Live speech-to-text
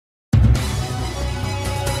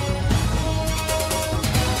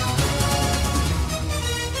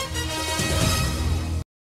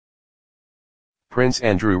Prince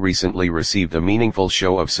Andrew recently received a meaningful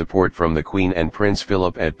show of support from the Queen and Prince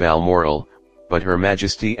Philip at Balmoral, but Her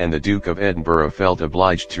Majesty and the Duke of Edinburgh felt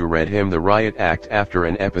obliged to read him the Riot Act after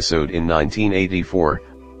an episode in 1984,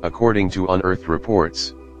 according to Unearthed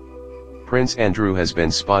reports. Prince Andrew has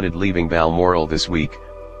been spotted leaving Balmoral this week,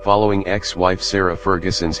 following ex-wife Sarah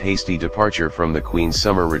Ferguson's hasty departure from the Queen's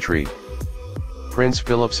summer retreat. Prince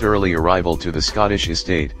Philip's early arrival to the Scottish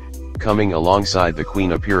estate, coming alongside the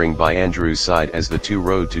Queen appearing by Andrew's side as the two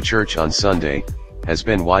rode to church on Sunday, has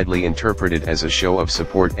been widely interpreted as a show of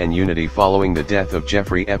support and unity following the death of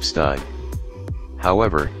Jeffrey Epstein.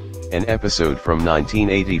 However, an episode from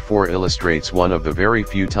 1984 illustrates one of the very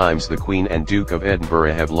few times the Queen and Duke of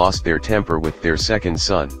Edinburgh have lost their temper with their second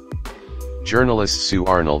son. Journalist Sue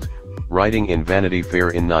Arnold, writing in Vanity Fair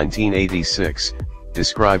in 1986,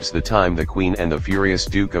 describes the time the Queen and the furious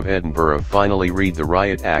Duke of Edinburgh finally read the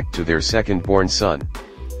Riot Act to their second-born son.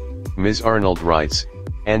 Ms. Arnold writes,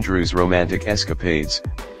 Andrew's romantic escapades,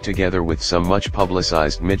 together with some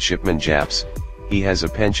much-publicized midshipman japs, he has a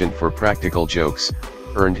penchant for practical jokes,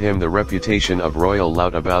 earned him the reputation of royal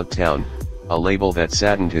lout about town, a label that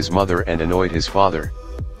saddened his mother and annoyed his father.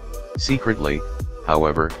 Secretly,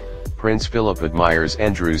 however, Prince Philip admires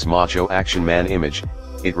Andrew's macho action man image.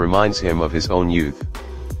 It reminds him of his own youth.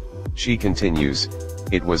 She continues,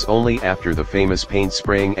 it was only after the famous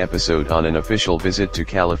paint-spraying episode on an official visit to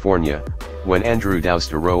California, when Andrew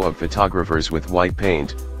doused a row of photographers with white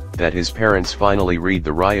paint, that his parents finally read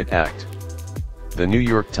the Riot Act. The New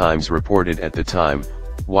York Times reported at the time,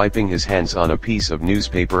 wiping his hands on a piece of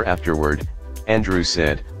newspaper afterward, Andrew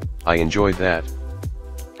said, I enjoyed that.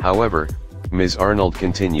 However, Ms. Arnold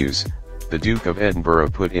continues, the Duke of Edinburgh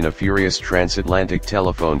put in a furious transatlantic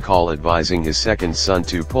telephone call advising his second son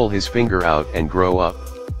to pull his finger out and grow up.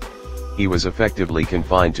 He was effectively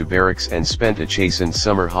confined to barracks and spent a chastened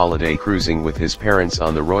summer holiday cruising with his parents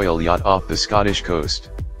on the royal yacht off the Scottish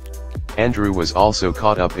coast. Andrew was also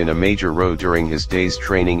caught up in a major row during his day's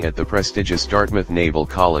training at the prestigious Dartmouth Naval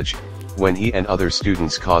College, when he and other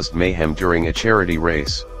students caused mayhem during a charity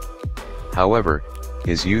race. However,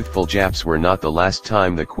 his youthful japs were not the last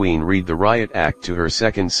time the Queen read the Riot Act to her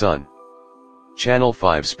second son. Channel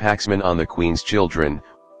 5's Paxman on the Queen's Children,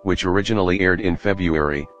 which originally aired in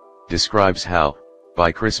February, describes how,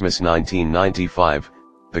 by Christmas 1995,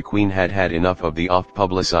 the Queen had had enough of the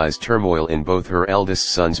oft-publicized turmoil in both her eldest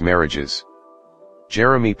sons' marriages.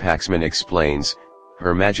 Jeremy Paxman explains,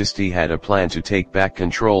 Her Majesty had a plan to take back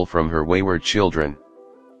control from her wayward children.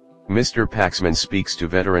 Mr. Paxman speaks to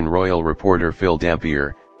veteran royal reporter Phil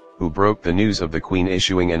Dampier, who broke the news of the Queen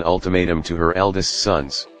issuing an ultimatum to her eldest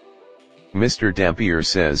sons. Mr. Dampier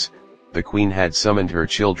says, the Queen had summoned her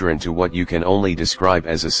children to what you can only describe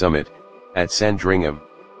as a summit, at Sandringham.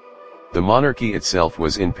 The monarchy itself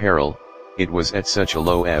was in peril, it was at such a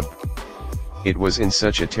low ebb. It was in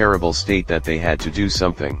such a terrible state that they had to do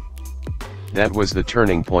something. That was the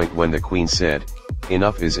turning point when the Queen said,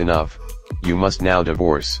 enough is enough, you must now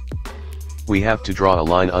divorce. We have to draw a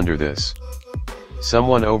line under this.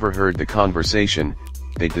 Someone overheard the conversation,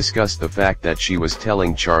 they discussed the fact that she was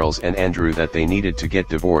telling Charles and Andrew that they needed to get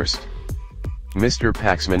divorced. Mr.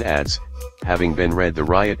 Paxman adds, having been read the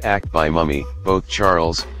Riot Act by Mummy, both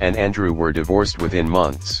Charles and Andrew were divorced within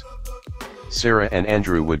months. Sarah and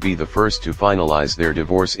Andrew would be the first to finalize their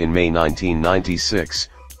divorce in May 1996,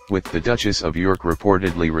 with the Duchess of York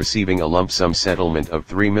reportedly receiving a lump sum settlement of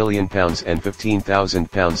 £3 million and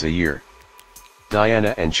 £15,000 a year.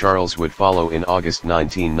 Diana and Charles would follow in August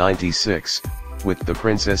 1996, with the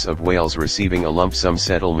Princess of Wales receiving a lump sum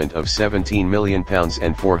settlement of £17 million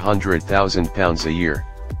and £400,000 a year.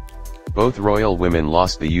 Both royal women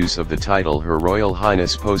lost the use of the title Her Royal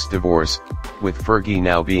Highness post-divorce, with Fergie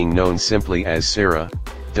now being known simply as Sarah,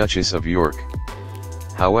 Duchess of York.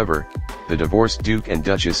 However, the divorced Duke and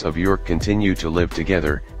Duchess of York continue to live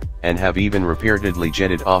together, and have even reportedly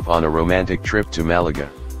jetted off on a romantic trip to Malaga.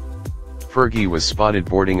 Fergie was spotted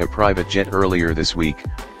boarding a private jet earlier this week,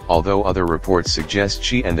 although other reports suggest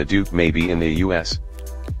she and the Duke may be in the US.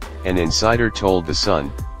 An insider told The Sun,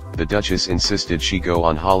 the Duchess insisted she go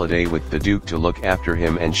on holiday with the Duke to look after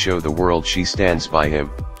him and show the world she stands by him.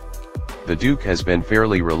 The Duke has been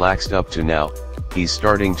fairly relaxed up to now, he's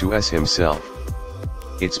starting to S himself.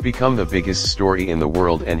 It's become the biggest story in the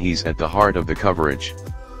world and he's at the heart of the coverage.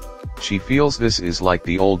 She feels this is like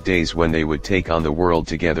the old days when they would take on the world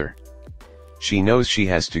together. She knows she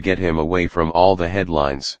has to get him away from all the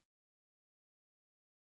headlines.